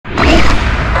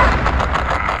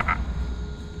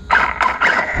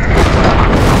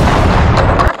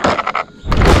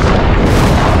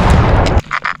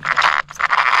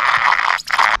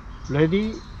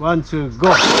Ready? 1, 2, go!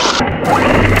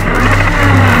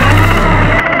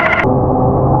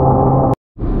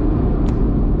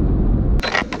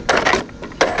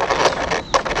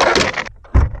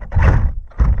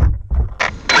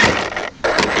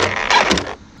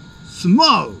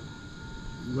 Sumo!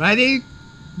 Ready?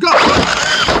 Go!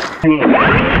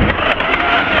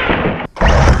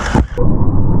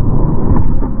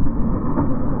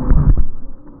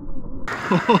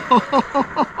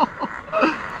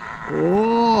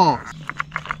 Oh!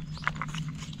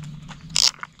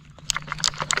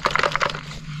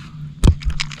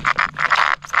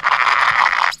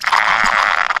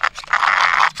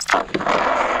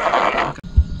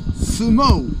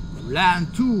 Sumo!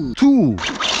 Round 2! 2!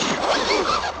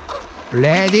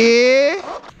 Ready?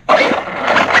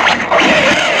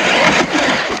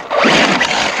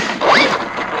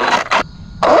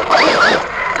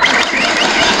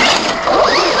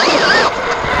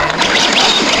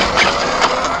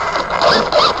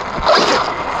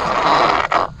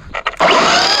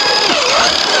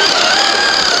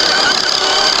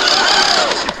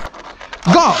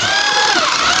 Go!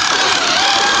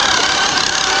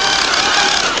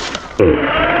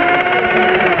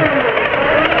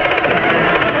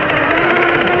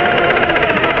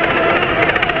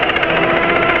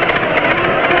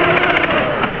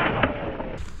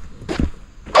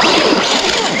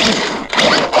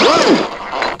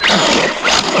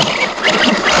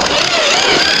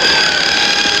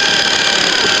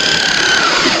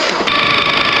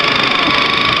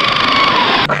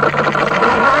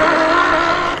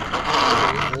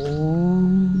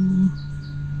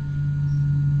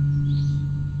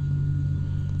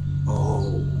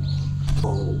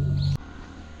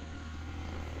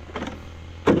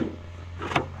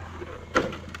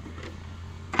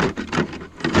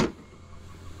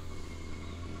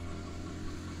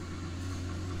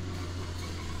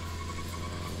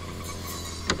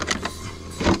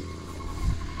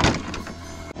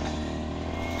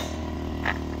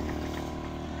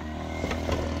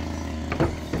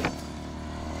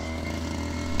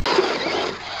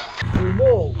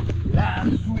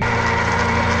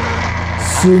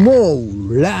 Sumo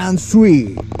round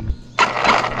 3.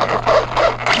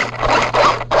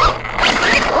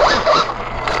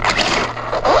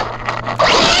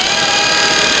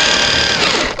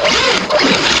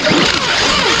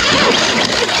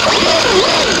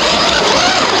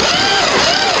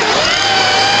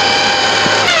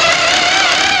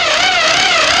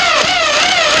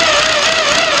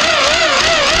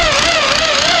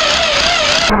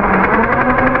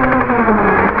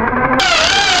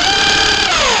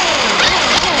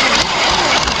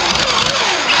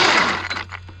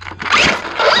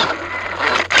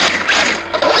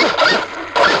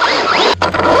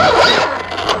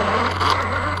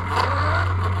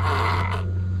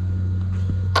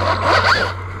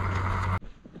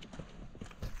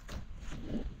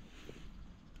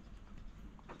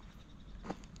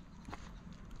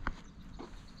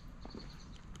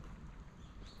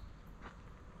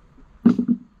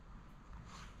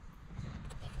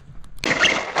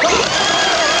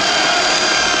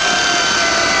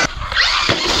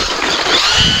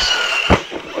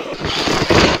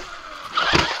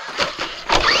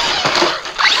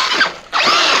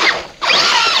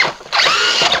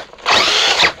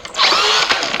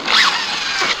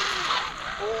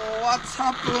 What's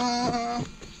happened?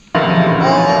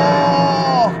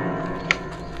 Oh!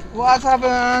 What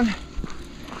happened?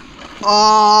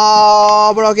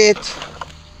 Oh, broke it.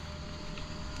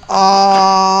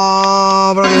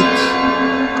 Oh, broke it.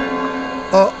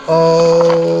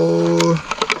 Uh-oh.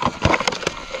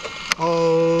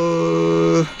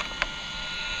 Oh.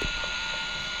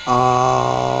 Oh.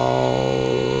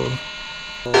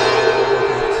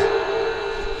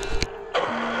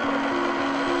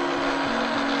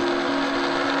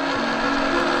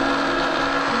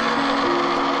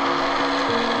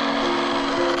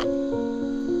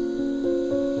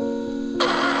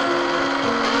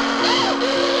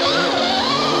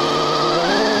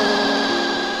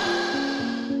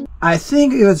 I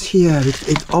think it was here.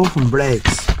 It often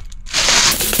breaks.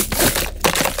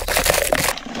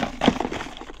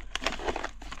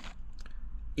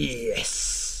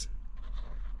 Yes.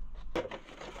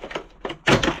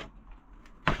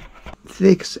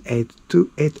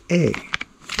 6828A.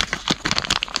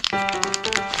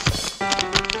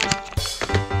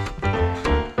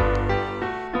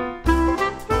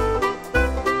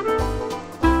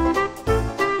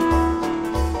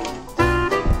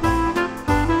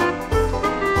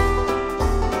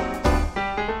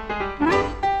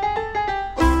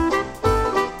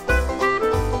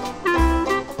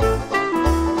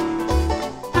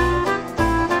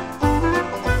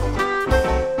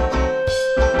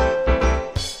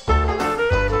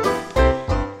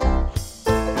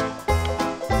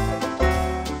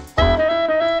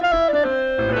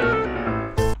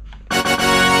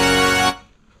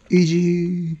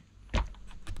 Easy.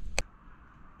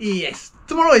 Yes,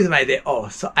 tomorrow is my day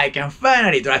off, so I can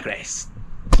finally drag race.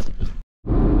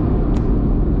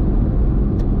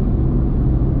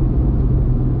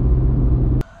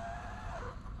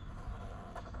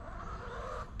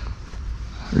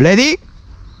 Ready?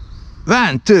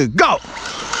 1, 2, go!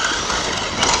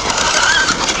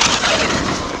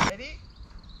 Ready?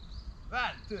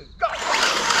 1, 2, go!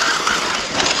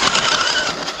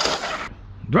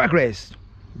 Drag race.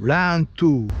 Round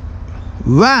 2.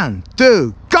 1,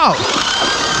 2, go!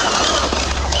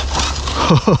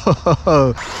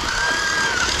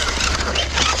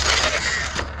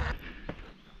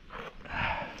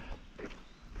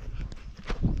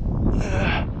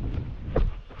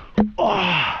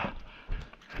 Oh.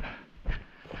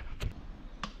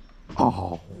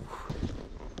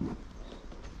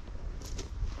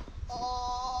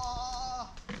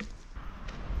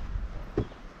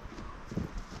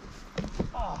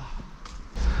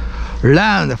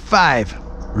 Round 5.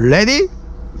 Ready?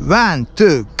 1,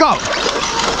 2, go!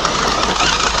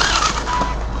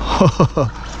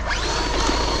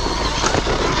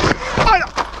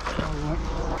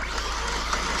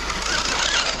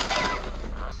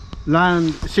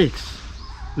 Round 6.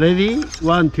 Ready?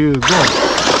 1, 2, go.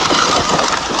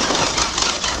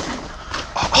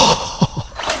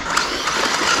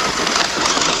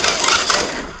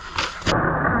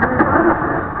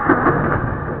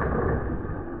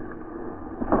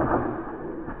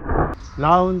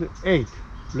 Round 8.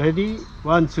 Ready?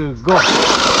 1, 2, go.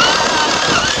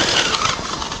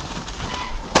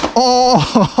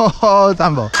 Oh,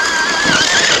 tumble.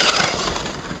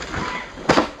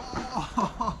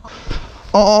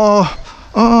 Oh,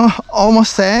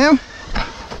 almost same.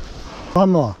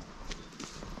 One more.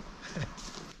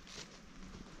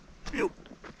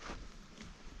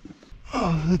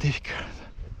 Oh, difficult.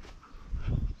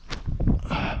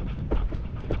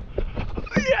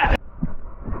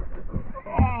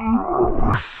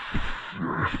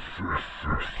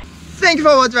 Thank you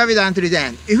for watching my video until the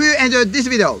end. If you enjoyed this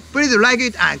video, please like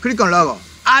it and click on logo.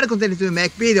 I'll continue to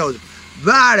make videos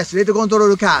wireless remote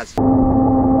control cars.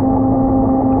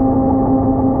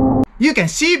 You can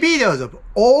see videos of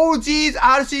all these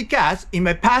RC cars in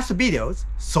my past videos,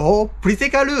 so please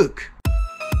take a look.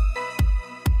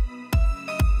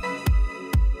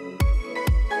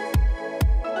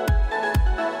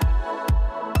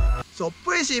 So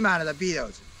please see my other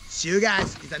videos. See you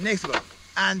guys in the next one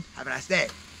and have a nice day.